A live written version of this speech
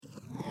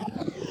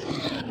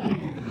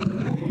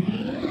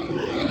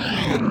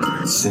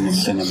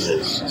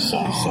Cinema's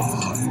soft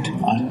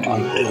underbelly.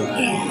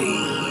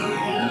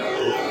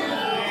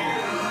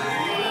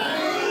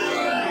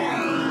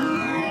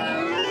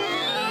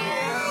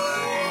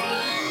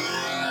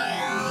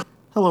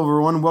 Hello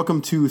everyone,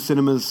 welcome to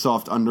Cinema's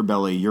Soft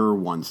Underbelly, your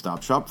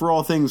one-stop shop for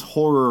all things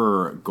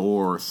horror,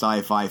 gore,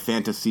 sci-fi,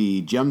 fantasy,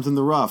 gems in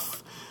the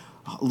rough,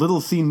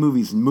 little-seen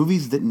movies,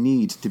 movies that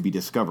need to be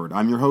discovered.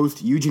 I'm your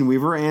host, Eugene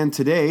Weaver, and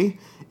today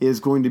is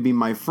going to be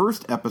my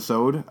first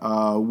episode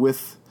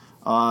with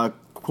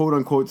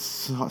quote-unquote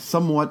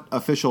somewhat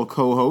official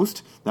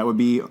co-host. That would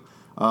be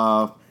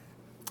the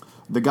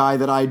guy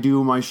that I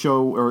do my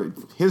show, or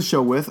his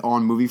show with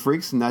on Movie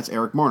Freaks, and that's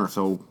Eric Marner.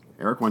 So,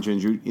 Eric, why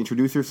don't you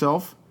introduce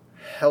yourself?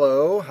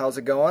 Hello, how's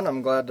it going?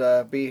 I'm glad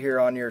to be here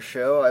on your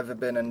show. I've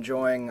been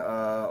enjoying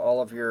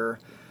all of your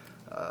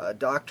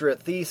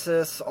doctorate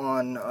thesis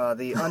on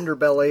the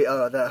underbelly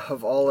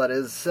of all that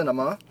is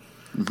cinema.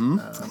 Mm-hmm.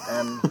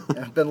 And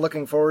I've been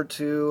looking forward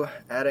to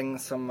adding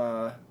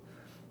some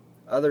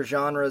other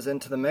genres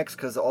into the mix,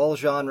 because all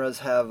genres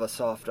have a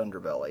soft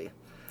underbelly.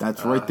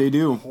 That's right, they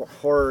do.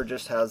 Horror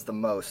just has the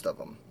most of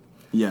them.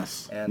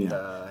 Yes. And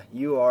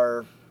you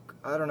are...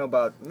 I don't know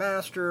about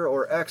master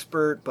or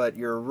expert, but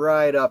you're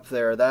right up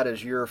there. That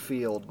is your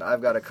field.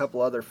 I've got a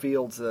couple other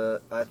fields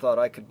that I thought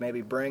I could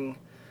maybe bring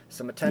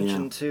some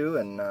attention to,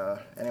 and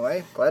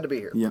anyway, glad to be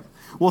here. Yeah.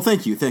 Well,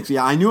 thank you. Thanks.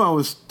 Yeah, I knew I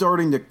was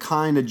starting to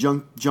kind of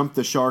jump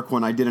the shark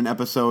when I did an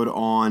episode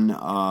on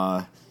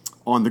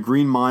The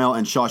Green Mile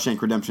and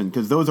Shawshank Redemption,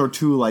 because those are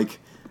two like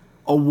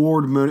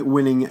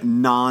award-winning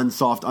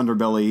non-soft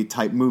underbelly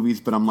type movies.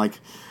 But I'm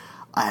like,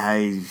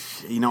 I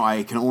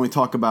can only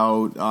talk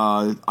about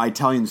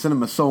Italian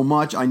cinema so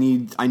much. I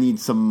need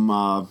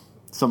some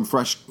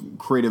fresh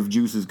creative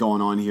juices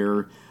going on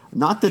here.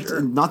 Not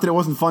that it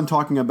wasn't fun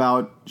talking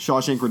about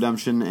Shawshank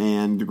Redemption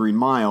and The Green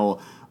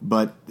Mile,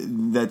 but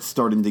that's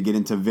starting to get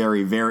into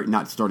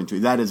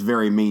that is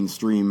very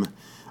mainstream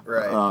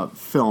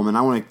film, and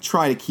I want to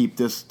try to keep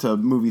this to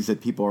movies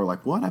that people are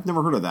like, what? I've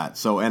never heard of that.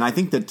 So, and I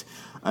think that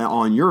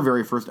on your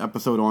very first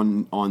episode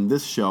on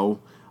this show,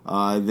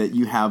 that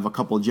you have a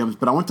couple of gems.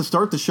 But I want to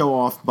start the show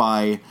off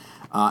by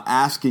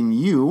asking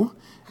you,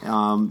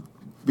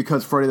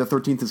 because Friday the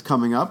 13th is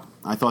coming up,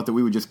 I thought that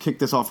we would just kick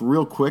this off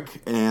real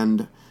quick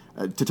and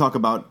to talk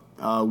about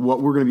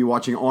what we're going to be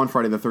watching on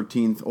Friday the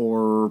 13th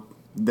or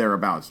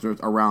thereabouts,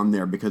 around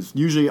there. Because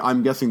usually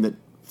I'm guessing that,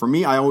 for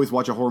me, I always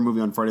watch a horror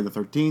movie on Friday the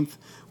 13th,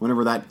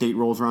 whenever that date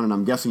rolls around, and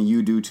I'm guessing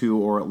you do too,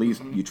 or at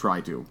least you try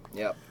to.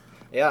 Yep.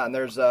 Yeah, and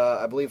there's,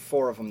 I believe,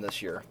 4 of them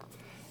this year.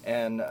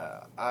 And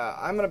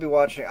I'm going to be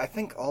watching, I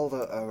think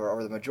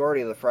the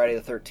majority of the Friday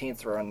the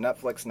 13th are on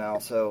Netflix now,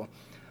 so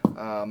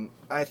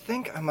I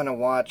think I'm going to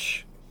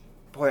watch,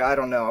 I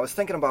don't know. I was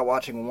thinking about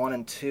watching 1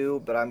 and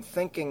 2, but I'm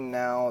thinking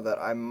now that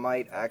I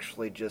might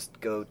actually just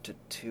go to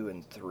 2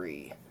 and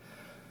 3.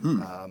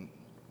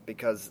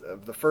 Because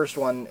the first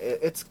one,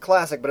 it's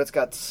classic, but it's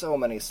got so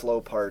many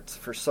slow parts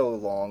for so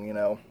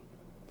long,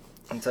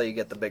 until you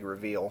get the big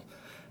reveal.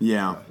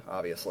 Yeah.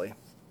 Obviously.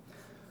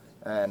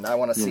 And I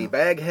want to see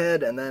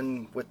Baghead, and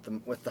then with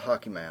the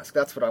hockey mask.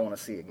 That's what I want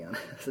to see again.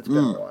 It's been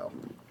a while.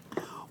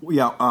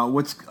 Yeah.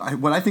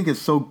 What I think is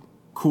so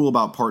cool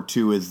about Part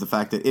 2 is the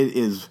fact that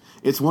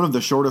it's one of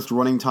the shortest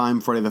running time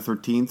Friday the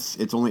 13th.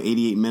 It's only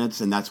 88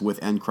 minutes, and that's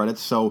with end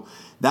credits. So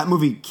that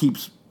movie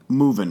keeps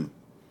moving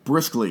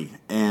briskly,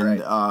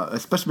 and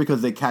especially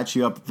because they catch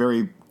you up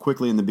very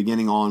quickly in the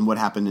beginning on what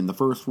happened in the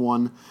first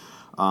one.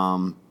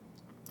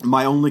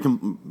 My only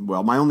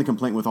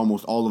complaint with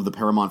almost all of the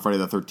Paramount Friday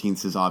the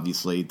 13th is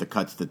obviously the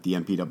cuts that the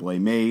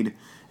MPAA made,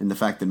 and the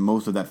fact that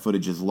most of that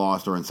footage is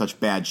lost or in such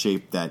bad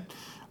shape that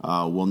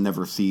we'll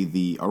never see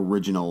the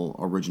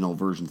original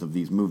versions of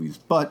these movies.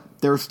 But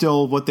they're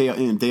still what they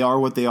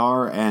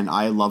are, and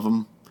I love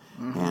them,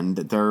 and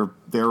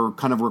they're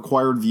kind of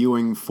required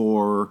viewing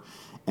for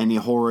any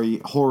horror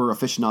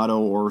aficionado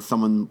or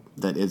someone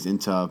that is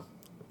into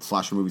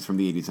slasher movies from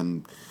the 80s,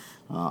 and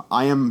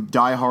I am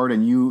diehard,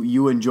 and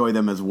you enjoy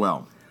them as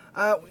well.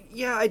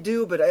 Yeah, I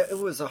do, but it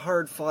was a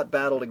hard-fought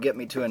battle to get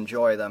me to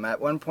enjoy them. At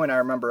one point, I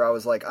remember I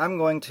was like, I'm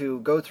going to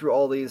go through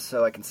all these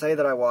so I can say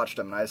that I watched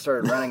them, and I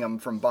started renting them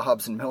from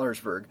Bob's in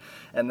Millersburg,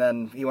 and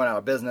then he went out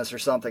of business or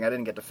something. I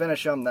didn't get to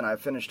finish them. Then I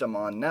finished them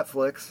on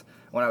Netflix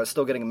when I was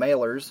still getting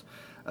mailers,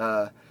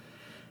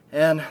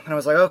 and I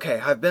was like,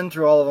 okay, I've been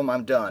through all of them,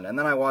 I'm done. And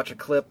then I watch a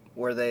clip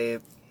where they...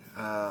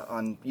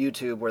 on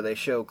YouTube, where they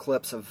show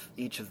clips of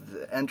each of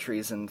the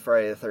entries in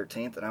Friday the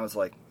 13th, and I was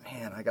like,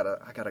 man, I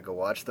gotta go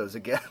watch those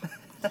again.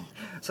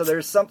 So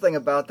there's something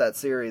about that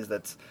series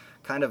that's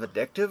kind of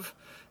addictive,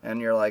 and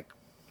you're like,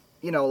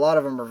 a lot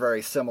of them are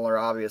very similar,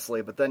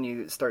 obviously, but then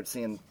you start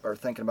seeing or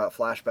thinking about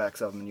flashbacks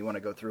of them, and you want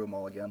to go through them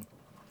all again.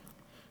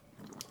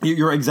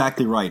 You're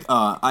exactly right.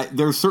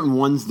 There's certain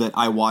ones that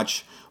I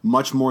watch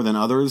much more than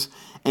others,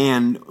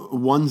 and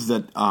ones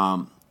that...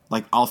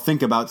 like, I'll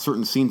think about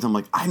certain scenes, I'm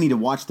like, I need to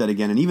watch that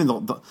again. And even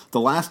the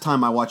last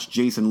time I watched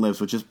Jason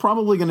Lives, which is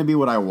probably going to be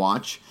what I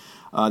watch,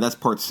 that's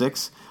part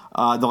 6.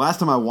 The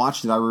last time I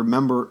watched it, I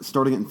remember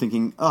starting it and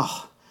thinking,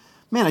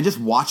 man, I just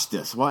watched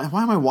this. Why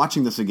am I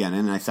watching this again?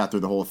 And I sat through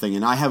the whole thing,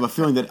 and I have a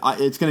feeling that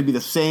it's going to be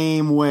the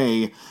same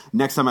way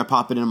next time I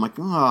pop it in. I'm like,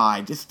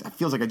 it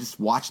feels like I just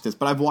watched this.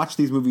 But I've watched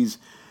these movies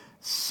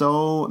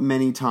so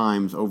many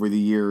times over the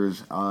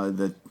years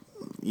that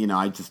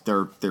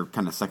they're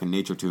kind of second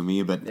nature to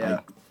me. But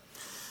yeah.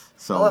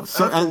 I have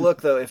to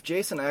look, though. If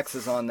Jason X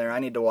is on there, I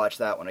need to watch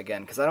that one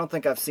again, because I don't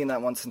think I've seen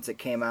that one since it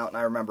came out, and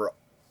I remember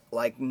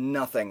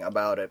nothing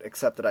about it,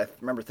 except that I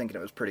remember thinking it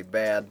was pretty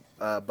bad,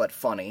 but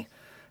funny.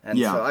 And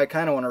so I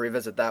kind of want to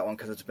revisit that one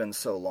because it's been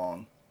so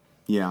long.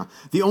 Yeah.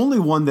 The only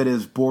one that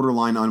is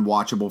borderline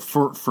unwatchable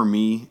for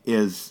me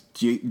is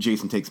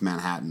Jason Takes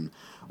Manhattan.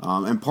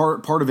 And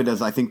part of it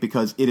is, I think,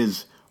 because it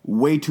is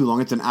way too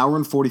long. It's an hour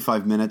and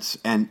 45 minutes,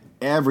 and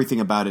everything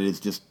about it is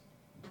just,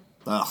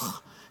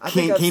 ugh.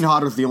 Kane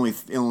Hodder's the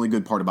only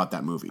good part about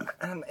that movie.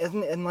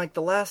 Isn't in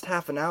the last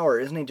half an hour,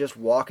 isn't he just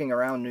walking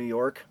around New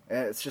York?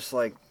 It's just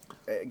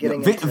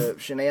getting into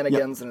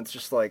shenanigans, and it's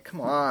just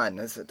come on.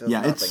 It does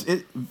nothing.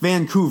 It's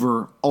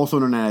Vancouver, also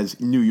known as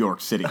New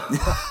York City.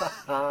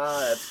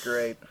 That's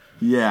great.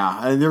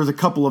 Yeah, and there's a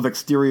couple of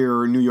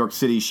exterior New York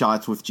City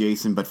shots with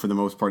Jason, but for the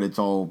most part, it's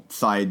all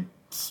side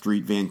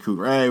street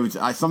Vancouver.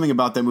 Something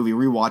about that movie,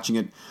 rewatching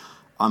it,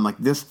 I'm like,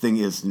 this thing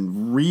is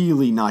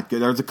really not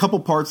good. There's a couple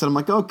parts that I'm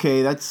like,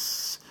 okay,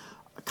 that's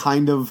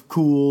kind of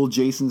cool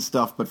Jason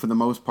stuff, but for the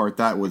most part,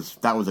 that was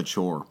a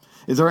chore.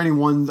 Is there any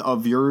one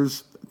of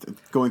yours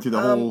going through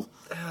the whole?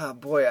 Oh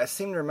boy, I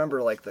seem to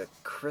remember the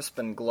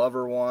Crispin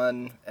Glover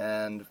one,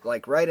 and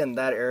right in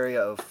that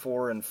area of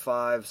 4 and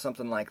 5,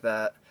 something like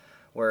that,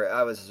 where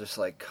I was just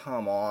like,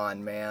 come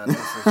on, man,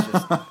 this is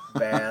just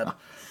bad.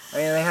 I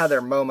mean, they had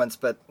their moments,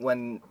 but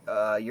when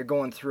you're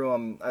going through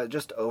them,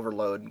 just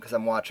overload, because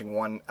I'm watching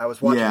one. I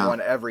was watching one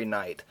every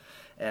night,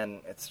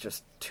 and it's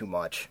just too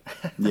much.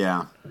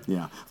 Yeah.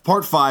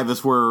 Part 5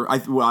 is where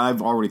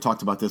I've already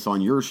talked about this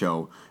on your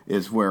show.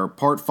 Is where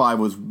Part 5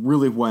 was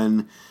really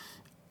when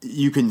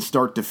you can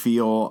start to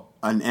feel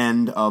an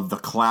end of the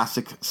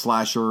classic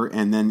slasher,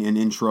 and then an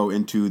intro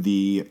into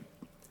the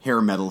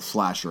hair metal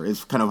slasher.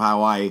 Is kind of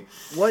how I.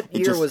 What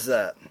year was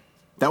that?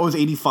 That was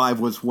 85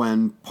 was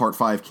when Part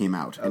 5 came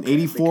out. Okay, and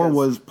 84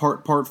 was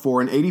part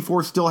 4. And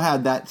 84 still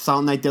had that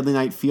Silent Night, Deadly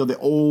Night feel, the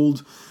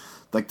old,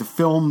 the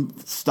film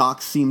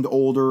stock seemed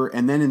older.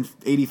 And then in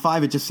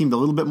 85, it just seemed a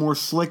little bit more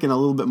slick and a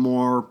little bit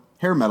more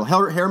hair metal.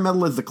 Hair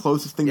metal is the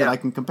closest thing that I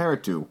can compare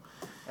it to.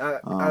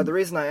 The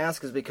reason I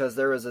ask is because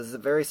there was a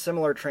very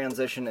similar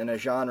transition in a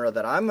genre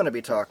that I'm going to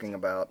be talking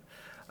about.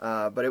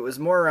 But it was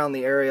more around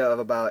the area of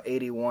about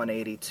 81,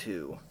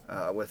 82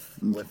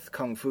 with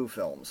Kung Fu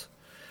films.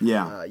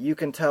 Yeah. You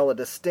can tell a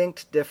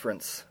distinct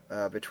difference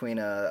between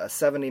a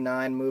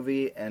 79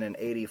 movie and an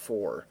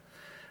 84.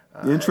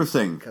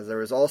 Interesting. Because there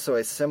was also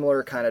a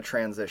similar kind of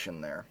transition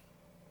there.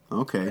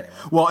 Okay. Anyway.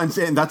 Well, and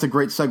that's a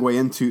great segue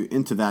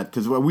into that,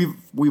 because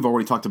we've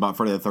already talked about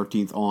Friday the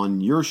 13th on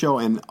your show,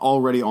 and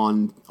already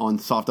on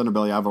Soft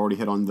Underbelly I've already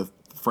hit on the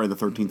Friday the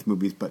 13th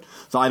movies,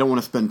 so I don't want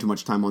to spend too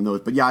much time on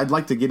those. But yeah, I'd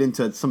like to get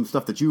into some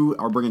stuff that you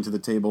are bringing to the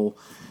table.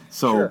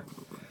 So. Sure.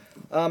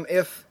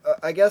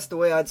 I guess the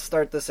way I'd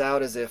start this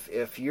out is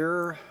if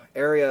your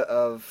area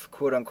of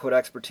quote-unquote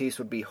expertise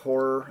would be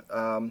horror,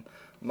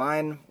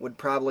 mine would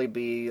probably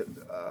be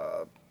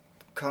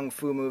kung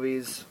fu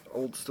movies,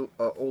 old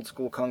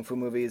school kung fu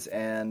movies,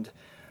 and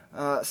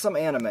some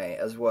anime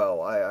as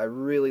well. I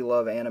really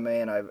love anime,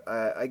 and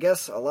I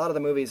guess a lot of the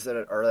movies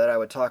that I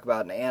would talk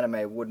about in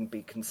anime wouldn't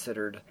be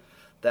considered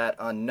that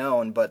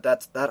unknown, but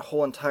that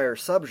whole entire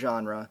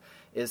subgenre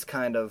is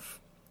kind of,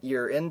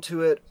 you're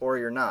into it or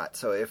you're not.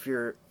 So if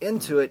you're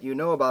into it, you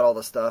know about all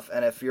the stuff,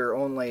 and if you're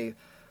only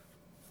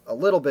a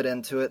little bit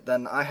into it,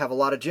 then I have a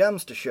lot of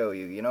gems to show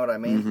you, you know what I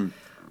mean?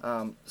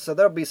 Mm-hmm. So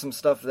there'll be some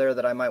stuff there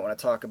that I might want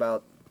to talk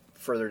about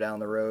further down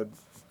the road.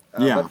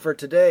 But for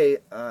today,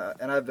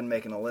 and I've been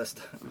making a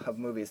list of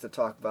movies to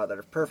talk about that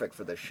are perfect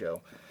for this show.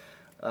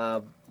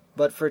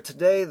 But for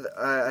today,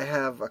 I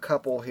have a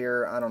couple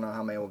here. I don't know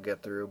how many we'll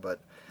get through, but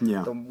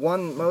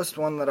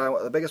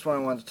the biggest one I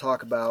wanted to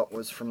talk about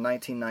was from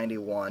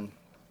 1991,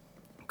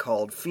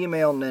 called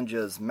Female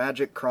Ninjas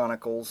Magic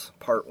Chronicles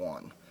Part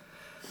 1.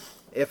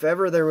 If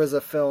ever there was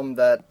a film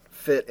that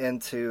fit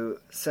into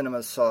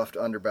cinema's soft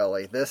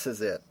underbelly, this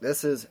is it.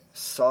 This is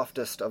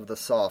softest of the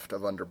soft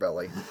of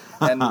underbelly.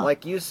 And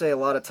like you say a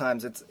lot of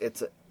times,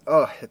 it's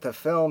a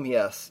film,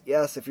 yes.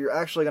 Yes, if you're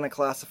actually going to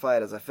classify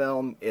it as a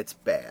film, it's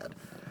bad.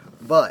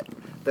 But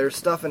there's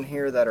stuff in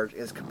here that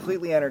is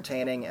completely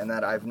entertaining and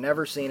that I've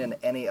never seen in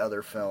any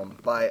other film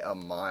by a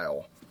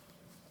mile.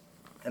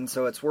 And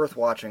so it's worth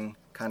watching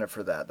kind of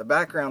for that. The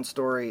background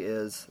story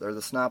is, or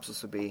the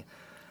synopsis would be,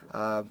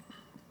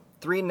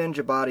 3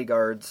 ninja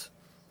bodyguards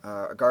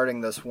guarding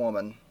this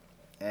woman,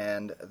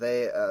 and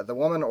the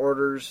woman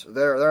orders,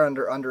 they're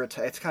under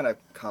attack. It's kind of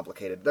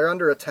complicated. They're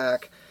under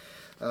attack,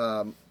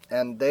 and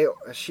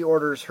she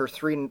orders her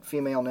 3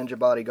 female ninja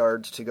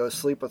bodyguards to go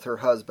sleep with her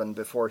husband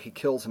before he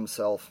kills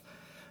himself,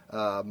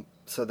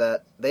 so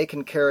that they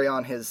can carry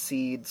on his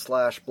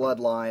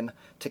seed/bloodline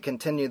to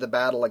continue the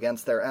battle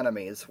against their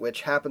enemies,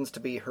 which happens to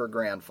be her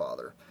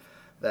grandfather.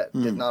 that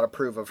did not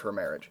approve of her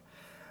marriage.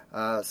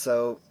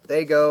 So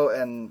they go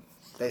and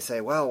they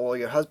say, well, will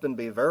your husband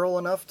be virile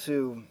enough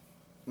to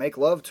make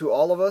love to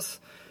all of us?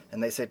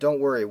 And they say, don't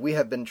worry, we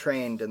have been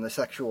trained in the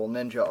sexual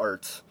ninja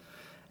arts.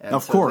 And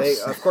of course.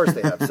 Of course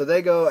they have. So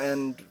they go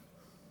and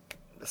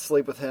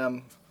sleep with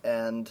him,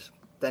 and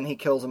then he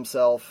kills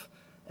himself,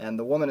 and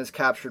the woman is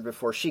captured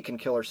before she can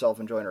kill herself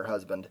and join her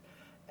husband.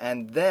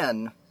 And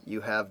then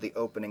you have the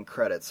opening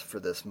credits for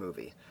this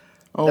movie.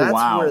 Oh,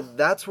 wow.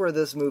 That's where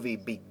this movie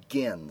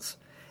begins.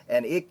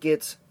 And it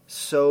gets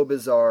so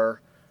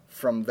bizarre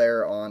from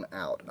there on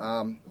out.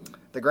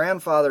 The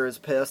grandfather is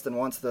pissed and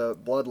wants the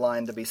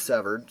bloodline to be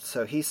severed,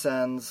 so he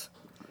sends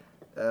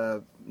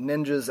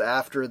ninjas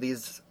after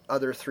these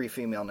other 3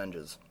 female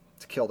ninjas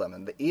to kill them.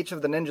 And each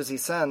of the ninjas he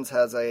sends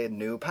has a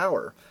new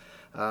power,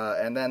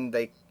 and then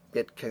they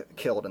get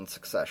killed in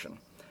succession.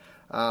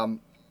 Some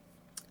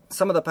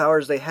of the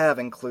powers they have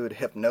include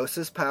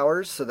hypnosis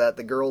powers, so that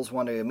the girls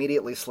want to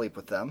immediately sleep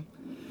with them.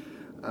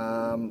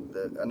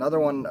 Another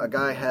one, a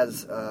guy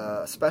has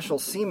a special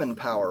semen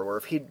power, where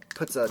if he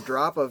puts a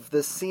drop of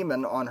this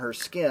semen on her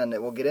skin,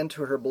 it will get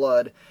into her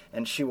blood,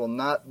 and she will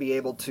not be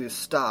able to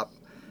stop.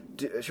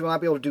 She will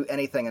not be able to do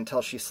anything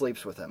until she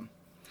sleeps with him.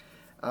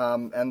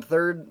 And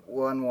third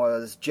one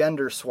was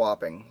gender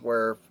swapping,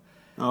 where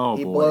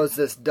he blows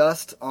this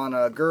dust on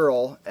a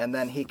girl, and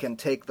then he can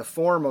take the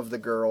form of the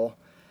girl,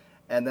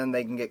 and then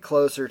they can get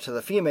closer to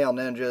the female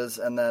ninjas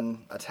and then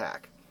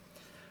attack.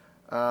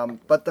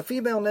 But the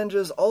female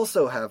ninjas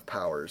also have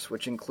powers,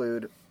 which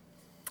include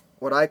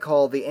what I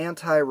call the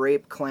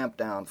anti-rape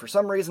clampdown. For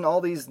some reason,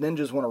 all these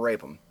ninjas want to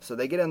rape them. So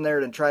they get in there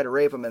and try to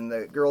rape them, and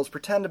the girls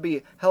pretend to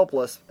be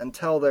helpless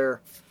until they're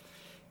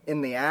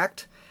in the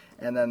act,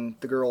 and then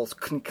the girls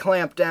can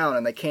clamp down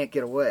and they can't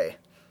get away,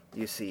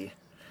 you see.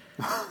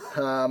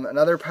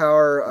 Another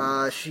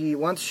power,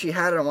 once she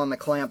had him on the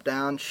clamp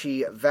down,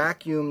 she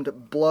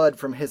vacuumed blood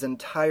from his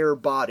entire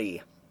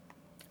body.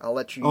 I'll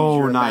let you use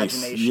your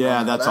imagination.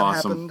 Yeah, that's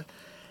awesome. Happened.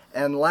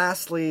 And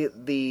lastly,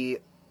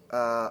 the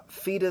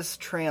fetus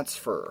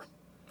transfer.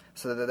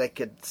 So that they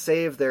could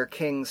save their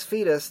king's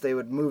fetus, they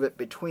would move it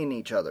between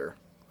each other.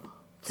 Okay.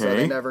 So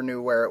they never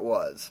knew where it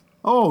was.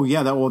 Oh,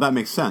 yeah, that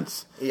makes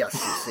sense. Yes,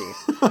 you see.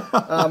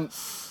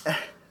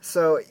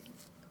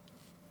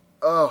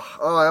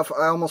 I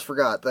almost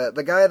forgot.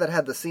 The guy that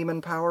had the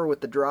semen power with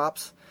the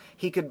drops,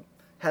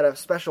 had a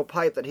special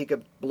pipe that he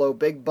could blow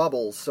big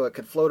bubbles so it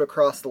could float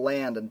across the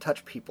land and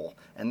touch people,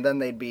 and then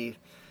they'd be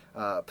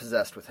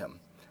possessed with him,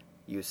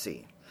 you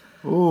see.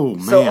 Oh,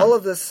 man. So all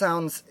of this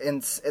sounds...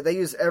 they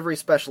use every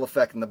special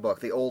effect in the book,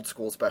 the old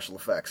school special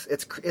effects.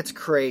 It's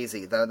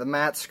crazy. The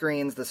matte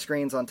screens, the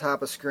screens on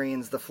top of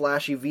screens, the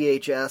flashy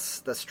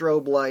VHS, the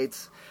strobe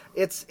lights.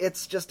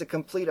 It's just a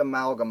complete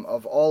amalgam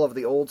of all of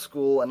the old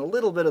school and a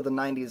little bit of the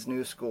 90s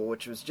new school,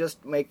 which was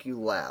just make you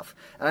laugh.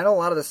 And I know a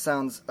lot of this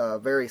sounds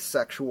very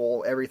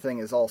sexual. Everything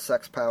is all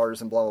sex powers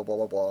and blah, blah, blah,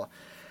 blah, blah.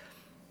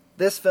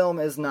 This film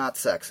is not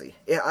sexy.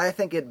 I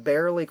think it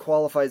barely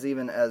qualifies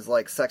even as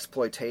like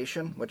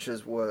sexploitation, which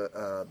is what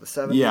the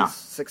 70s,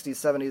 60s,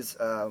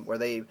 70s, where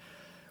they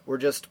were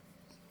just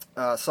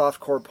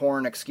softcore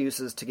porn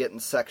excuses to get in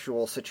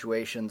sexual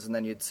situations, and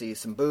then you'd see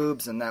some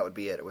boobs, and that would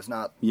be it. It was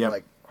not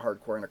like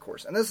hardcore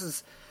intercourse. And this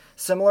is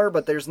similar,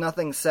 but there's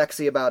nothing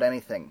sexy about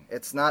anything.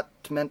 It's not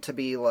meant to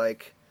be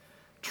like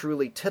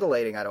truly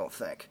titillating, I don't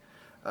think.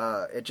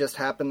 It just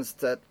happens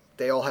that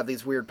they all have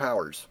these weird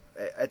powers.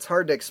 It's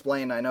hard to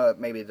explain. I know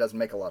maybe it doesn't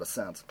make a lot of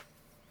sense.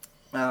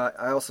 I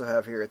also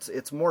have here,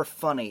 it's more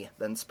funny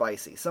than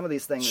spicy. Some of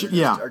these things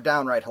are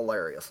downright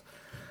hilarious.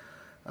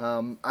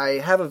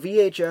 I have a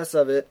VHS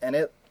of it,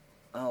 and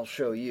I'll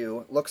show you,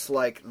 it looks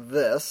like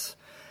this.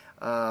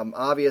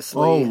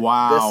 Obviously,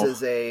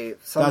 this is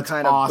some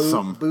kind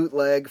of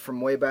bootleg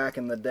from way back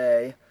in the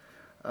day.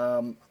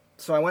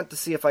 So I went to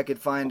see if I could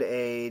find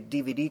a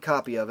DVD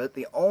copy of it.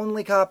 The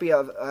only copy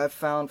I've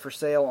found for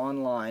sale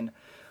online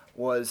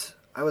was...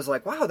 I was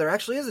like, wow, there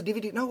actually is a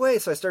DVD. No way.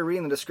 So I started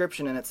reading the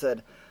description, and it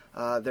said,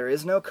 there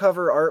is no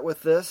cover art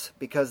with this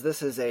because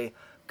this is a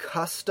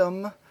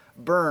custom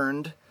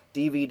burned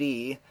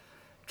DVD.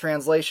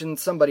 Translation,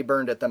 somebody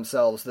burned it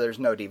themselves. There's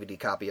no DVD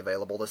copy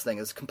available. This thing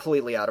is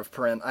completely out of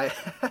print.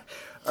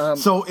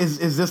 So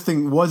is this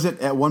thing, was it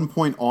at one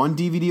point on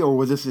DVD, or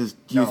was this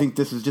do you think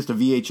this is just a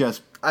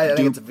VHS I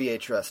think it's a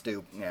VHS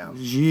dupe, yeah.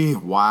 Gee,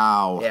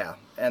 wow. Yeah.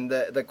 And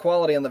the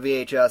quality on the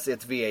VHS,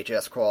 it's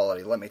VHS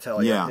quality, let me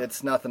tell you. Yeah.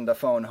 It's nothing to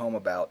phone home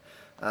about.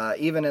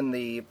 Even in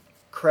the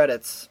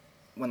credits,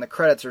 when the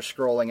credits are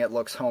scrolling, it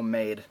looks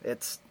homemade.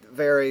 It's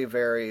very,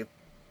 very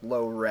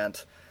low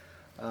rent.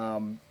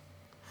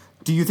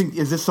 Do you think,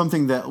 is this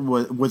something that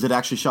was it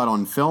actually shot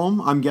on film,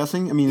 I'm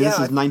guessing? I mean, this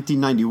is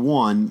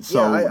 1991,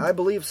 so... Yeah, I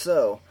believe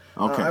so.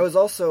 Okay. I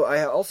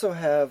also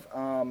have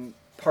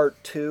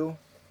Part 2,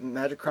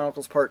 Magic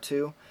Chronicles Part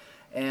 2,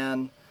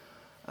 and...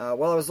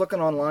 while I was looking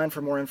online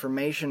for more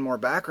information, more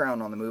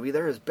background on the movie,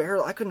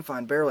 I couldn't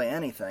find barely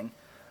anything.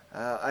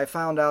 I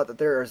found out that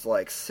there's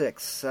like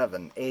 6,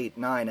 7, 8,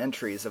 9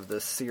 entries of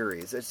this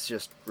series. It's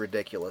just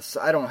ridiculous.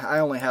 I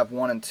only have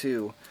 1 and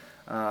 2.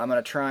 I'm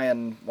going to try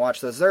and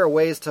watch those. There are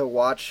ways to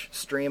watch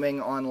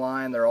streaming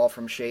online. They're all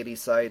from shady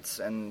sites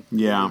and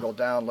illegal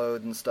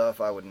download and stuff.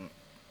 I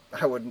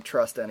wouldn't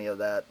trust any of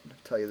that, to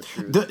tell you the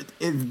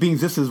truth. Being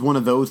this is one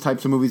of those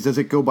types of movies, does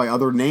it go by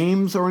other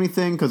names or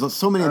anything? Because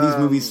so many of these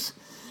movies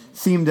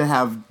seem to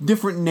have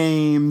different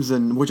names,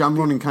 and which I'm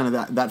learning kind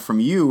of that from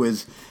you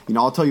is,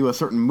 I'll tell you a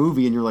certain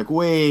movie, and you're like,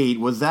 wait,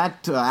 was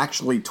that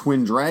actually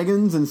Twin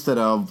Dragons instead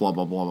of blah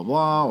blah blah blah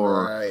blah?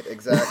 Or right,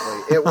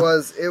 exactly.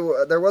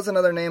 There was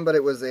another name, but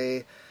it was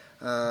a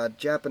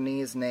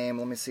Japanese name.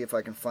 Let me see if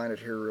I can find it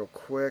here real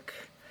quick.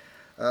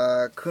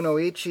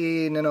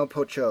 Kunoichi Nino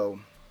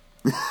Pocho.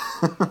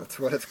 That's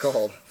what it's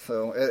called.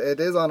 So it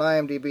is on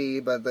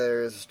IMDb, but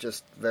there's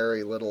just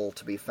very little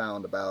to be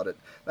found about it.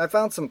 I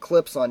found some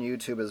clips on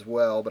YouTube as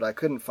well, but I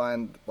couldn't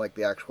find like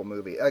the actual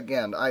movie.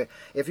 Again,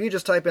 if you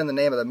just type in the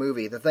name of the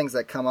movie, the things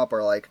that come up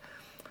are like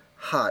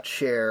Hot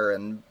Share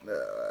and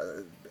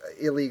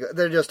illegal.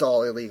 They're just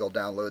all illegal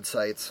download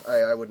sites.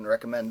 I wouldn't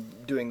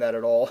recommend doing that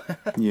at all.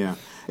 Yeah,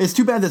 it's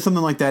too bad that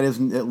something like that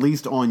isn't at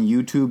least on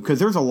YouTube, because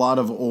there's a lot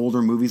of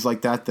older movies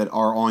like that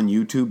are on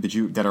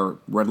YouTube that are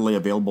readily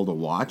available to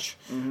watch.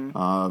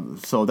 Mm-hmm.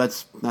 So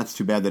that's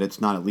too bad that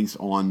it's not at least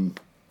on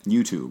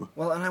YouTube.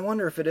 Well, and I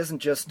wonder if it isn't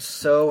just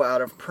so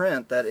out of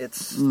print that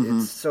it's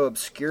so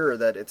obscure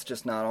that it's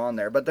just not on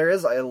there. But there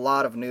is a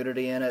lot of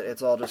nudity in it.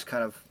 It's all just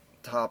kind of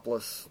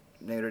topless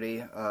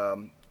nudity.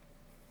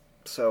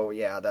 So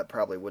yeah, that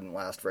probably wouldn't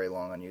last very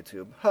long on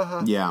YouTube.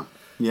 Yeah.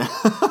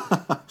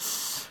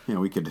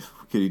 We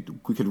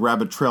could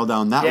rabbit trail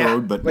down that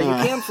road, but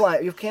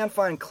you can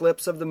find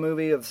clips of the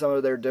movie of some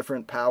of their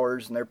different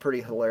powers, and they're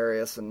pretty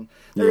hilarious. And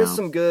there is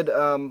some good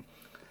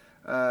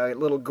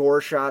little gore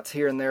shots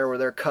here and there where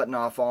they're cutting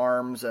off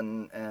arms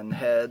and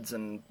heads,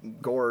 and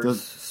gore's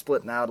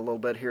splitting out a little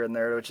bit here and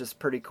there, which is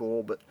pretty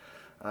cool. But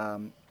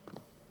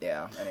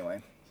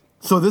anyway.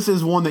 So this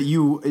is one that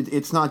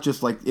it's not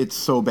just like it's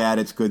so bad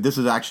it's good. This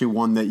is actually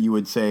one that you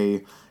would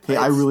say, hey,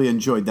 I really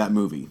enjoyed that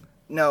movie.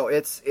 No,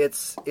 it's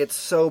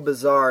so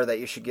bizarre that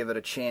you should give it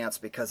a chance,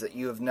 because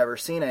you have never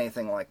seen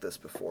anything like this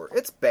before.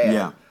 It's bad.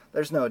 Yeah.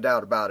 There's no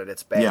doubt about it.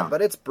 It's bad. Yeah.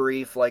 But it's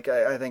brief. Like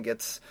I think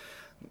it's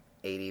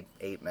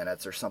 88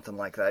 minutes or something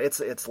like that.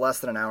 It's less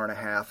than an hour and a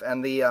half.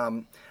 And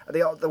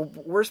the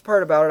worst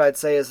part about it, I'd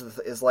say,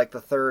 is like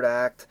the third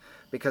act,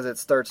 because it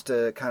starts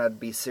to kind of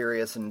be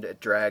serious and it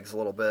drags a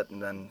little bit,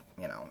 and then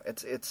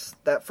it's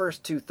that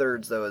first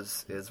 2/3 though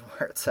is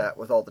where it's at,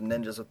 with all the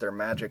ninjas with their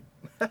magic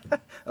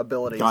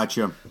abilities.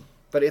 Gotcha.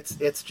 But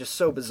it's just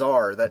so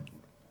bizarre that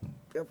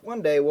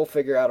one day we'll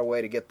figure out a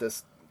way to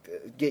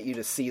get you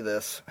to see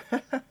this.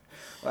 I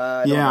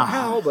don't know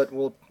how, but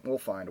we'll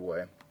find a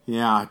way.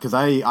 Yeah, because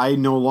I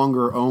no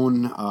longer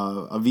own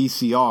a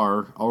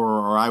VCR,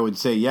 or I would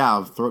say,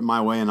 throw it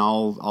my way and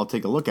I'll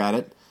take a look at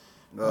it.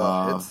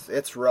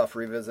 It's rough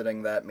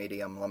revisiting that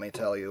medium, let me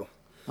tell you.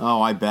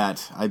 Oh, I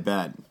bet.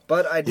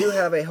 But I do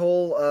have a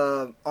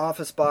whole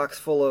office box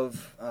full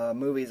of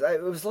movies.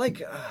 It was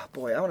like, I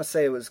want to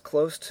say it was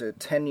close to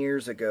 10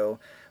 years ago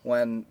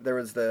when there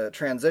was the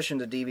transition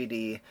to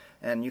DVD,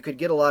 and you could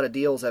get a lot of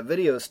deals at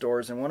video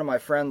stores, and one of my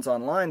friends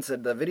online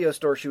said the video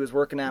store she was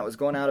working at was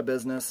going out of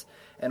business,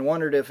 and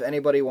wondered if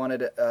anybody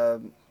wanted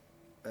a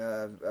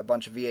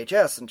bunch of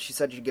VHS, and she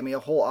said, you'd give me a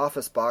whole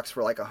office box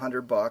for like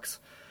 $100.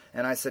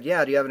 And I said,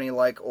 yeah, do you have any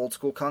like old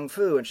school kung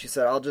fu? And she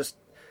said, I'll just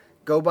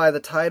go by the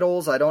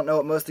titles. I don't know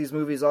what most of these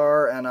movies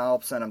are, and I'll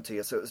send them to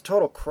you. So it was a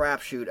total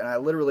crapshoot, and I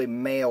literally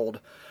mailed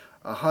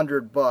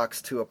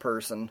 $100 to a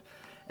person,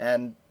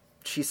 and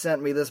she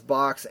sent me this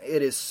box.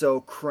 It is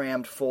so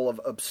crammed full of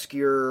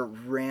obscure,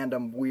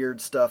 random, weird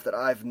stuff that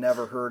I've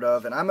never heard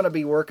of, and I'm going to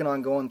be working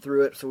on going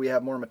through it so we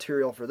have more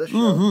material for this show.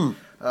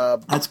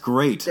 Mm-hmm. That's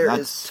great. There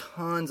is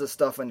tons of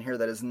stuff in here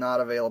that is not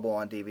available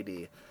on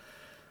DVD.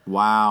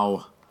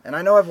 Wow. And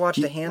I know I've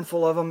watched a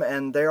handful of them,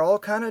 and they're all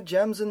kind of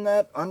gems in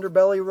that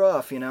underbelly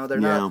rough.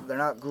 They're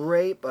not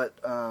great, but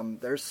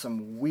there's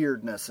some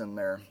weirdness in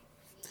there.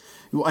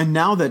 Well, and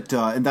now that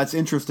and that's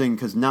interesting,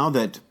 because now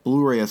that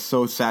Blu-ray has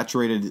so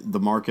saturated the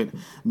market,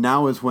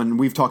 now is when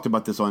we've talked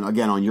about this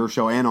on your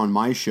show and on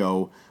my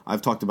show.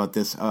 I've talked about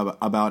this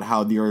about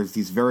how there's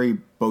these very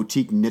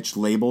boutique niche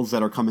labels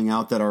that are coming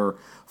out that are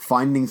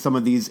finding some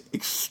of these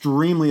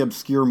extremely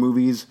obscure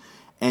movies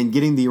and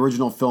getting the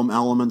original film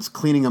elements,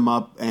 cleaning them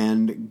up,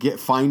 and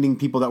finding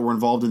people that were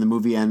involved in the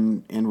movie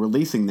and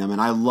releasing them.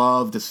 And I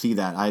love to see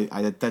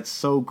that. That's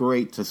so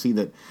great to see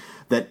that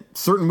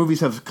certain movies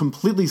have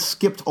completely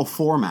skipped a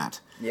format.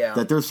 Yeah.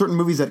 That there's certain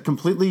movies that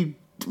completely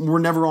were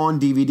never on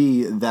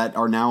DVD that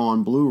are now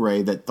on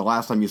Blu-ray, that the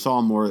last time you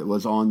saw them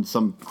was on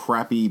some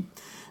crappy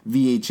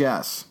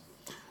VHS.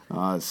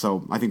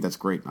 So I think that's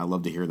great. I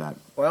love to hear that.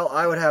 Well,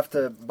 I would have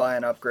to buy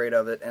an upgrade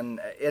of it,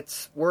 and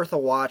it's worth a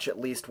watch at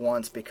least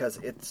once, because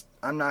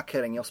I'm not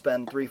kidding, you'll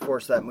spend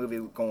 3/4 of that movie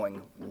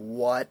going,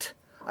 what?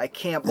 I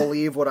can't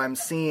believe what I'm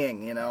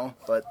seeing,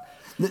 but...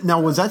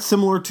 Now, was that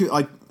similar to,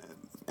 like,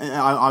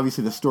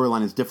 obviously the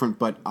storyline is different,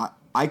 but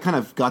I kind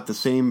of got the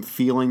same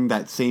feeling,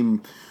 that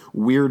same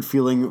weird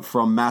feeling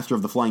from Master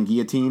of the Flying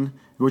Guillotine,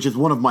 which is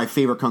one of my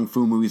favorite kung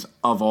fu movies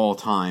of all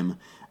time.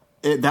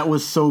 That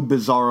was so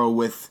bizarro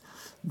with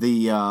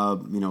the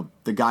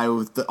the guy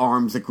with the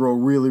arms that grow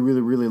really,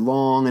 really, really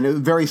long, and a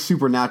very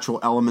supernatural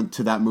element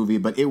to that movie.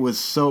 But it was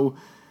so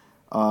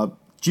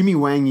Jimmy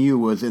Wang Yu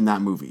was in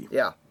that movie.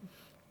 Yeah.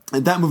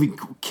 And that movie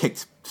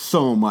kicked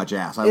so much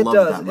ass. I love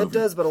that movie. It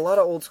does, but a lot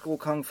of old school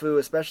kung fu,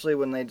 especially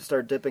when they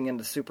start dipping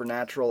into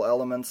supernatural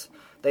elements,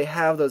 they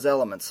have those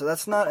elements. So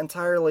that's not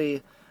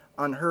entirely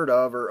unheard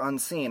of or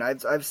unseen.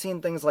 I've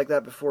seen things like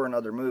that before in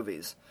other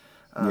movies.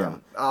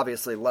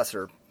 Obviously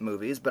lesser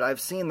movies, but I've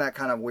seen that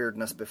kind of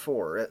weirdness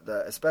before,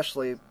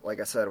 especially, like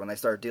I said, when they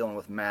start dealing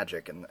with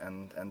magic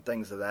and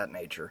things of that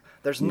nature.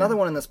 There's another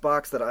one in this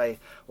box that I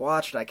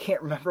watched, and I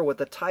can't remember what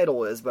the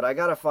title is, but I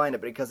gotta find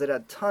it because it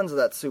had tons of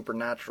that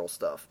supernatural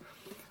stuff.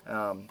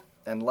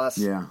 And less...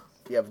 Yeah,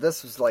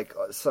 this was like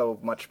so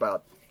much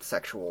about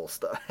sexual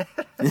stuff.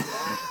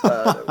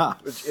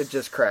 It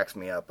just cracks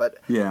me up. But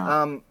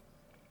I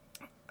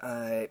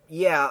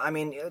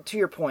mean, to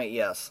your point,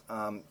 yes.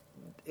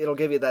 It'll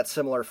give you that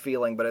similar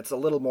feeling, but it's a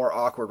little more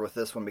awkward with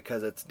this one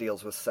because it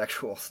deals with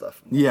sexual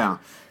stuff. Yeah.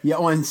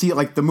 Well, and see,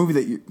 like the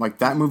movie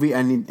that movie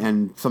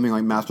and something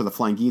like Master of the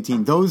Flying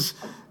Guillotine, those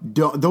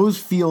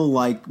feel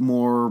like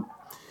more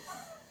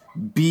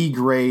B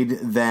grade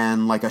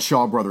than like a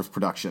Shaw Brothers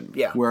production.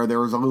 Yeah. Where there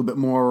was a little bit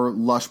more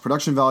lush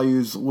production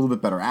values, a little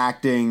bit better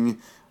acting.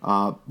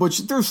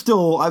 Which there's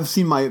still, I've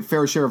seen my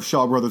fair share of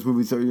Shaw Brothers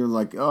movies that you're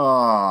like,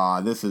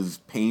 this is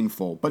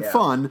painful, but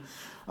fun.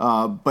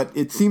 But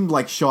it seemed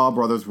like Shaw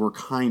Brothers were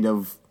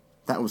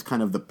that was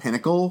kind of the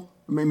pinnacle.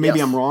 Maybe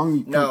I'm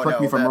wrong.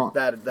 Correct me if I'm wrong.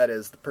 That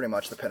is pretty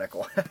much the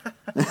pinnacle.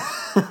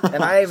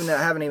 And I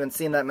haven't even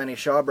seen that many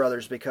Shaw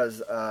Brothers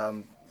because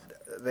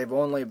they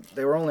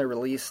were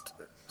only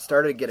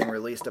started getting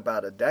released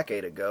about a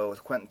decade ago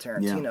with Quentin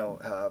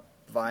Tarantino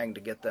vying to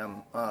get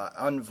them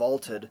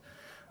unvaulted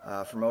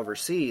from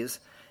overseas.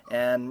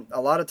 And a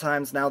lot of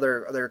times now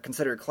they're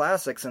considered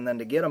classics, and then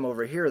to get them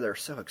over here, they're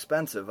so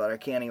expensive that I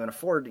can't even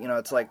afford.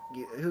 It's like,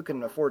 who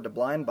can afford to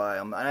blind buy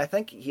them? And I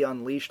think he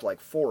unleashed like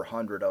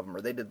 400 of them,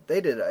 or they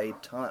did a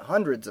ton,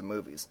 hundreds of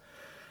movies.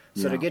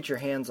 So to get your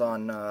hands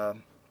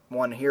on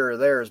one here or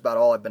there is about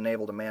all I've been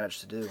able to manage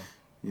to do.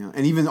 Yeah,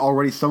 and even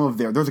already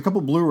there's a couple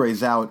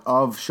Blu-rays out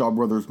of Shaw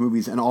Brothers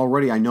movies, and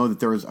already I know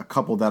that there's a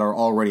couple that are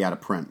already out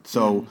of print.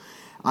 So.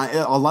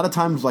 A lot of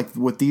times, like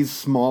with these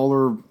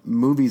smaller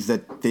movies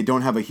that they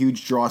don't have a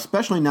huge draw,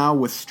 especially now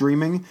with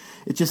streaming,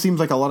 it just seems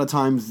like a lot of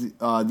times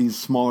these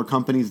smaller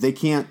companies, they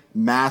can't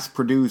mass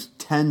produce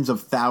tens of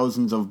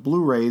thousands of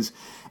Blu-rays,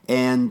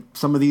 and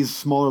some of these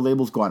smaller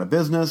labels go out of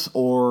business,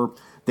 or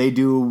they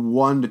do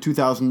 1,000 to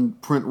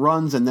 2,000 print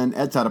runs, and then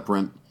it's out of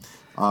print.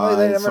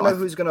 They never know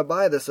who's going to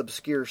buy this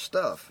obscure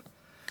stuff.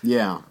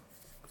 Yeah.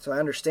 So I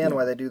understand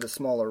why they do the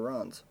smaller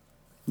runs.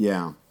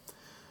 Yeah.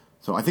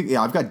 So I think,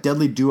 I've got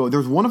Deadly Duo.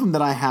 There's one of them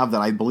that I have that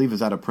I believe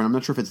is out of print. I'm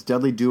not sure if it's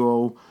Deadly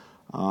Duo.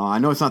 I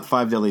know it's not the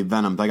 5 Deadly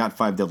Venoms. I got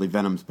 5 Deadly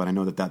Venoms, but I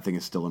know that thing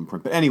is still in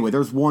print. But anyway,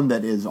 there's one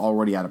that is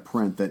already out of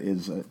print that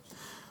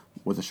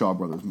was a Shaw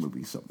Brothers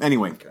movie. So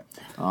anyway,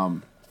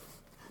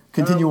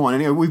 continue on.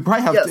 Anyway, we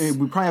probably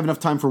have enough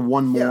time for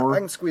one more. Yeah, I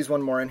can squeeze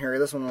one more in here.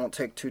 This one won't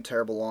take too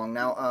terrible long.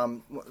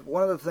 Now,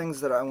 one of the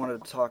things that I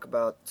wanted to talk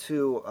about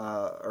too,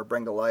 or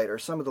bring to light, are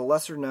some of the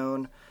lesser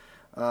known.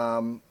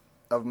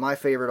 Of my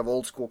favorite of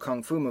old school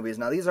kung fu movies.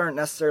 Now, these aren't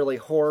necessarily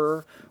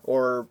horror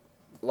or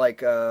like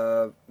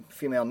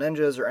female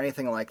ninjas or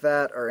anything like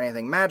that or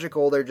anything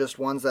magical. They're just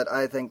ones that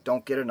I think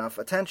don't get enough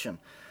attention.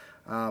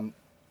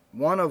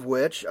 One of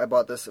which, I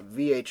bought this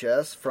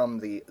VHS from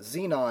the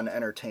Xenon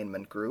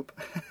Entertainment Group.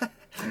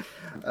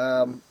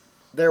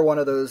 They're one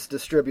of those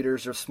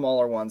distributors of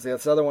smaller ones.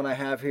 This other one I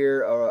have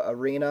here,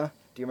 Arena.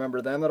 Do you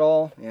remember them at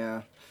all?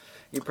 Yeah.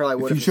 You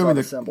probably would if you saw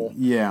the symbol.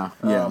 Yeah.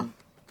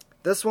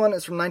 This one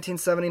is from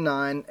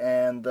 1979,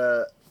 and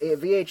the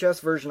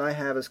VHS version I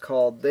have is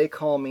called They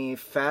Call Me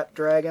Fat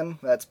Dragon.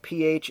 That's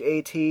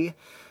P-H-A-T.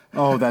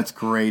 Oh, that's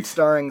great.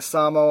 Starring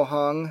Sammo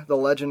Hung, the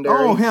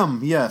legendary... Oh, him.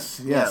 Yes,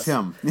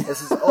 him.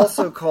 This is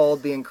also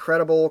called The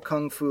Incredible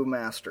Kung Fu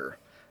Master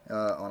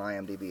on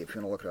IMDb, if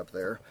you want to look it up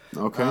there.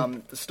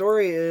 Okay. The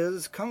story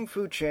is Kung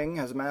Fu Ching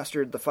has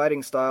mastered the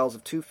fighting styles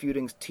of two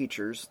feuding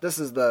teachers. This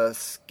is the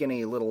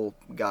skinny little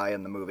guy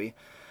in the movie.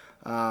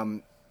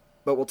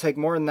 But will take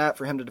more than that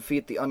for him to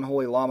defeat the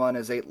unholy Lama and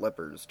his 8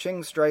 lepers.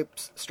 Ching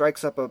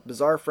strikes up a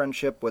bizarre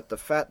friendship with the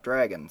Fat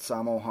Dragon,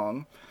 Sammo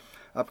Hung,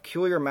 a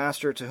peculiar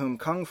master to whom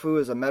Kung Fu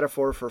is a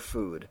metaphor for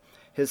food.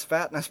 His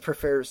fatness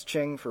prepares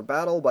Ching for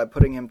battle by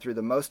putting him through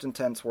the most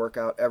intense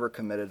workout ever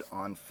committed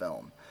on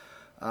film.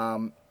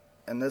 And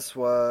this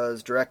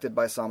was directed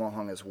by Sammo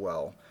Hung as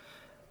well.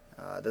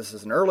 This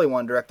is an early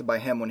one directed by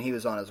him when he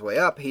was on his way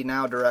up. He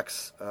now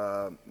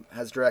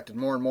has directed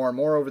more and more and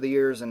more over the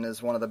years and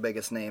is one of the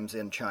biggest names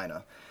in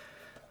China.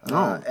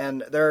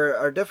 And there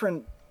are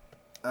different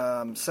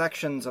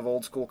sections of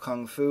old school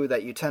kung fu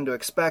that you tend to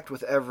expect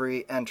with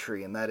every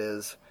entry, and that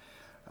is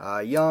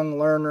young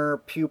learner,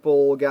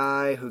 pupil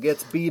guy who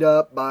gets beat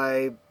up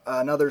by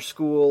another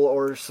school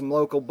or some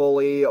local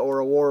bully or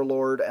a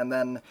warlord, and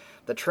then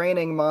the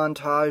training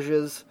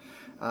montages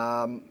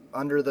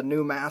under the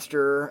new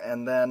master,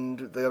 and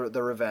then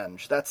the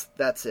revenge. That's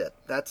it.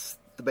 That's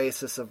the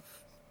basis of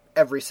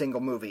every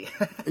single movie.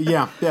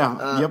 Yep.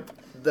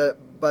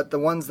 But the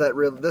ones that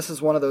this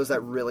is one of those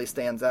that really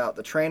stands out.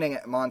 The training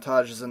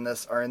montages in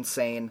this are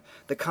insane.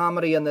 The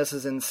comedy in this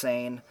is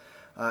insane.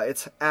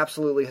 It's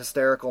absolutely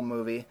hysterical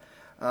movie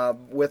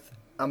with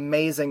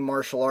amazing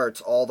martial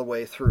arts all the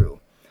way through.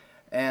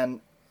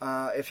 And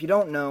if you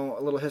don't know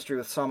a little history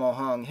with Sammo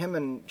Hung, him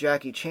and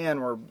Jackie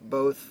Chan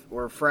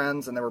were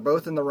friends, and they were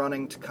both in the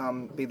running to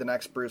come be the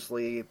next Bruce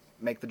Lee,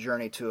 make the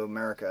journey to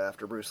America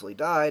after Bruce Lee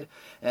died,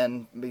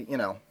 and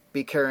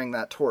be carrying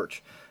that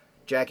torch.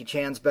 Jackie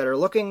Chan's better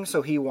looking,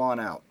 so he won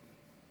out.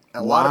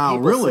 A lot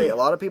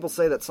of people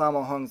say that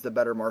Sammo Hung's the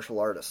better martial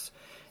artist.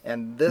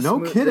 And this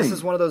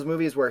is one of those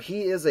movies where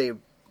he is a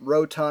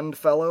rotund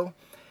fellow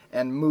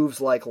and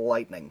moves like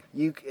lightning.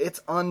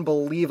 It's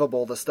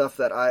unbelievable, the stuff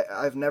that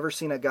I've never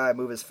seen a guy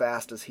move as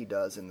fast as he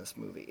does in this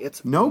movie.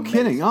 It's amazing.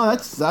 Kidding. Oh,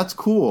 that's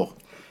cool.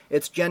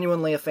 It's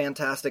genuinely a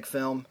fantastic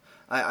film.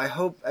 I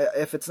hope,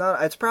 if it's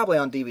not, it's probably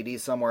on DVD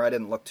somewhere. I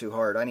didn't look too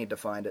hard. I need to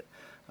find it.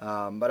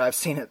 But I've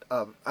seen it.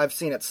 I've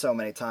seen it so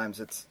many times.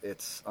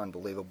 It's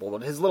unbelievable.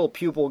 But his little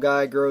pupil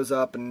guy grows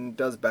up and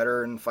does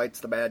better and fights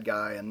the bad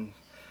guy and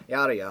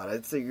yada yada.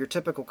 It's your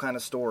typical kind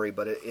of story,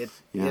 but it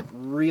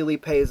really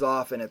pays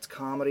off in its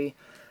comedy.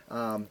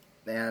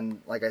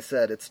 And like I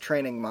said, its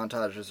training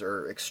montages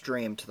are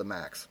extreme to the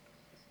max.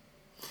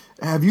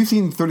 Have you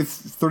seen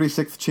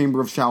 36th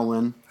Chamber of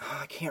Shaolin?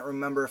 I can't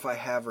remember if I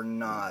have or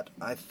not.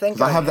 I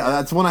think I have.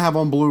 That's one I have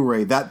on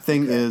Blu-ray. That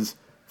thing is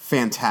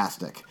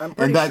fantastic,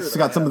 and that's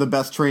got some of the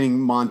best training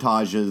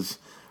montages.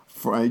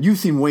 You've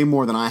seen way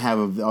more than I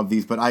have of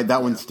these, but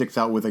that one sticks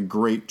out with a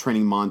great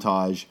training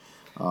montage.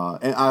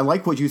 And I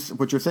like what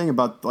you're saying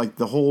about like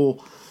the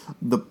whole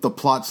the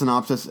plot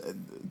synopsis.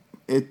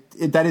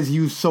 It that is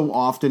used so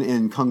often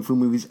in kung fu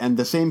movies, and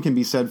the same can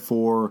be said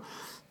for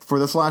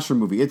the slasher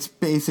movie. It's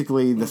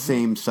basically the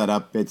same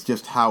setup. It's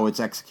just how it's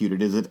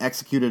executed. Is it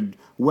executed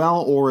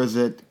well, or is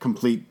it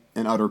complete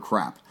and utter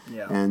crap?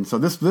 Yeah. And so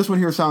this one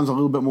here sounds a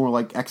little bit more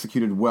like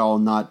executed well,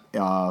 not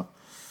oh,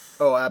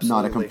 absolutely.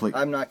 Not a complete.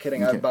 I'm not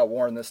kidding. Okay. I've about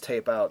worn this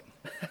tape out.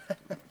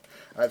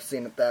 I've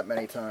seen it that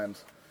many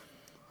times.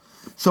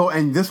 So,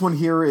 and this one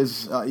here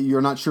is,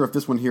 you're not sure if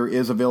this one here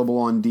is available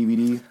on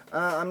DVD?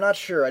 I'm not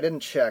sure. I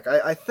didn't check.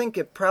 I think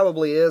it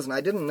probably is, and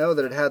I didn't know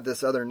that it had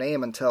this other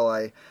name until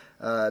I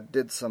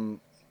did some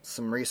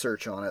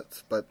research on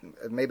it. But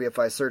maybe if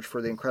I search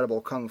for The Incredible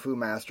Kung Fu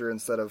Master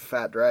instead of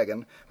Fat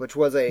Dragon, which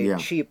was a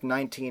cheap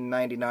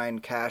 1999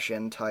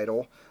 cash-in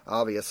title,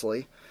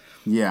 obviously.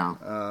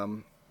 Yeah.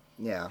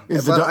 Yeah.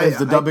 Is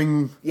the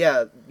dubbing...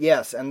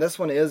 Yes, and this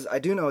one is... I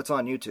do know it's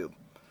on YouTube.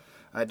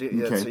 I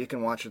do, okay. So you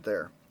can watch it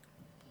there.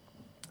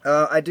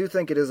 I do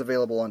think it is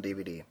available on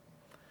DVD.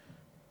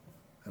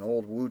 An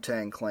old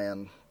Wu-Tang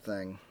Clan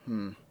thing.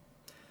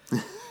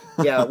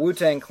 Yeah,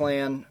 Wu-Tang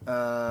Clan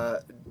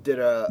did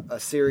a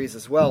series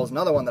as well. As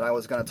another one that I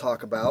was going to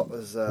talk about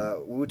was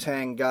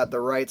Wu-Tang got the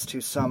rights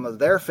to some of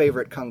their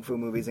favorite kung fu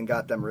movies and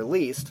got them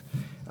released.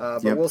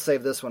 But we'll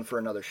save this one for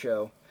another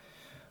show.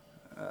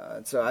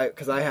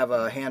 Because I have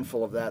a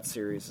handful of that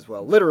series as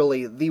well.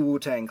 Literally, the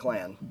Wu-Tang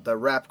Clan, the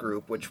rap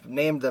group, which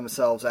named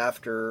themselves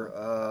after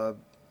a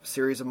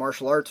series of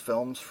martial arts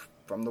films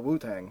from the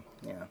Wu-Tang.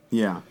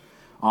 Yeah.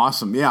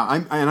 Awesome.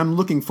 Yeah, I'm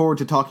looking forward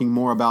to talking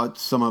more about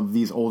some of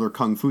these older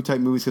kung fu type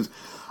movies, because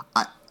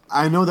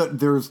I know that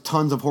there's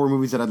tons of horror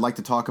movies that I'd like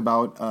to talk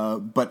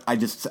about, but I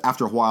just,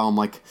 after a while,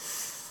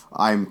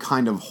 I'm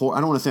kind of, I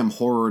don't want to say I'm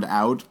horrored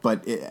out,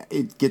 but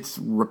it gets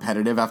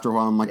repetitive after a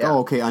while. I'm like, oh,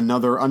 okay,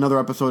 another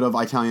episode of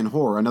Italian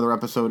horror, another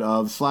episode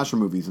of slasher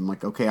movies. I'm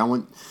like, okay, I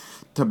want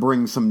to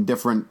bring some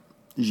different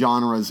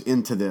genres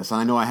into this. And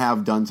I know I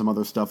have done some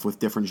other stuff with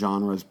different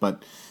genres,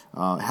 but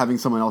having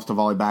someone else to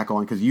volley back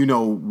on, because you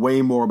know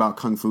way more about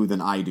kung fu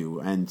than I do,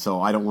 and so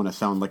I don't want to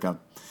sound like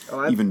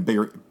even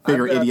bigger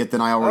idiot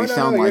than I already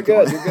sound like.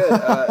 You're good.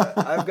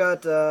 I've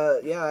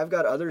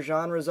got other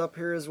genres up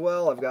here as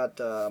well. I've got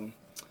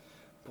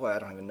I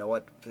don't even know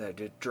what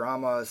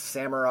drama,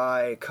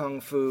 samurai,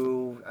 kung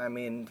fu. I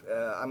mean,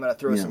 I'm gonna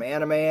throw some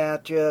anime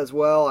at you as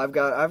well. I've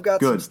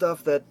got some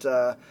stuff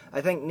that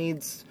I think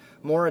needs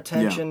more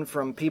attention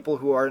from people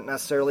who aren't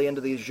necessarily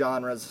into these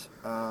genres,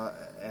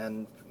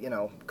 and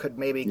could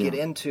maybe get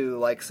into,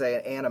 like, say,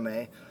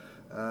 anime.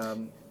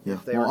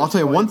 If they were I'll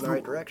tell you one in the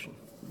right direction.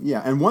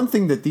 Yeah, and one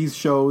thing that these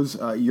shows,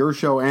 your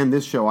show and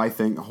this show, I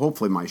think,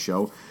 hopefully my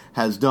show,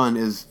 has done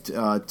is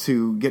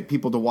to get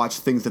people to watch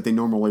things that they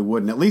normally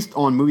wouldn't. At least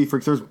on Movie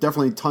Freaks, there's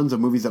definitely tons of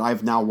movies that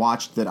I've now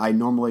watched that I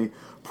normally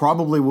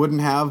probably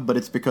wouldn't have, but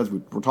it's because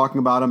we're talking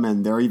about them,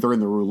 and they're either in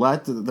the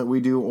roulette that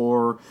we do,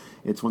 or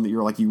it's one that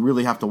you're like, you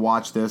really have to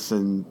watch this,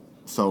 and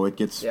so it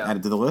gets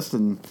added to the list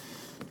and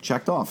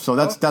checked off. So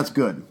that's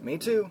good. Me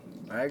too.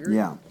 I agree.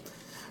 Yeah.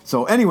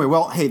 So anyway,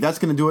 well, hey, that's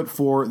going to do it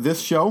for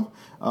this show.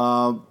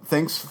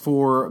 Thanks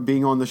for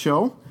being on the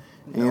show.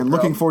 And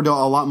looking forward to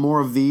a lot more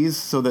of these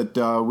so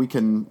that we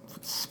can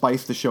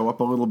spice the show up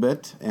a little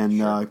bit.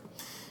 And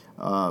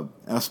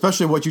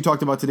especially what you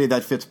talked about today,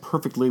 that fits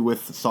perfectly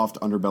with soft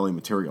underbelly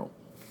material.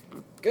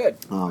 Good.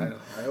 I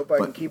hope I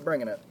can keep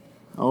bringing it.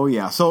 Oh,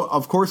 yeah. So,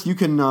 of course, you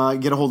can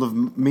get a hold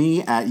of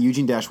me at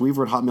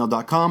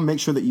eugene-weaver@hotmail.com. Make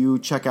sure that you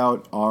check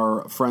out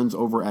our friends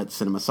over at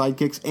Cinema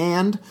Sidekicks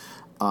and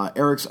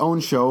Eric's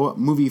own show,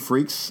 Movie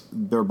Freaks.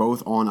 They're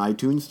both on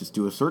iTunes. Just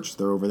do a search.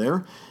 They're over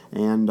there.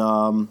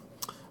 And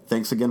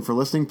thanks again for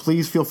listening.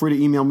 Please feel free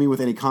to email me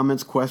with any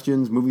comments,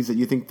 questions, movies that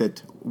you think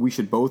that we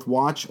should both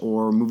watch,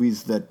 or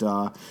movies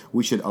that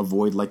we should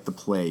avoid, like The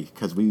Play,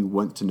 because we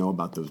want to know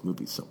about those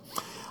movies. So,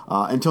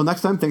 until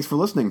next time, thanks for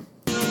listening.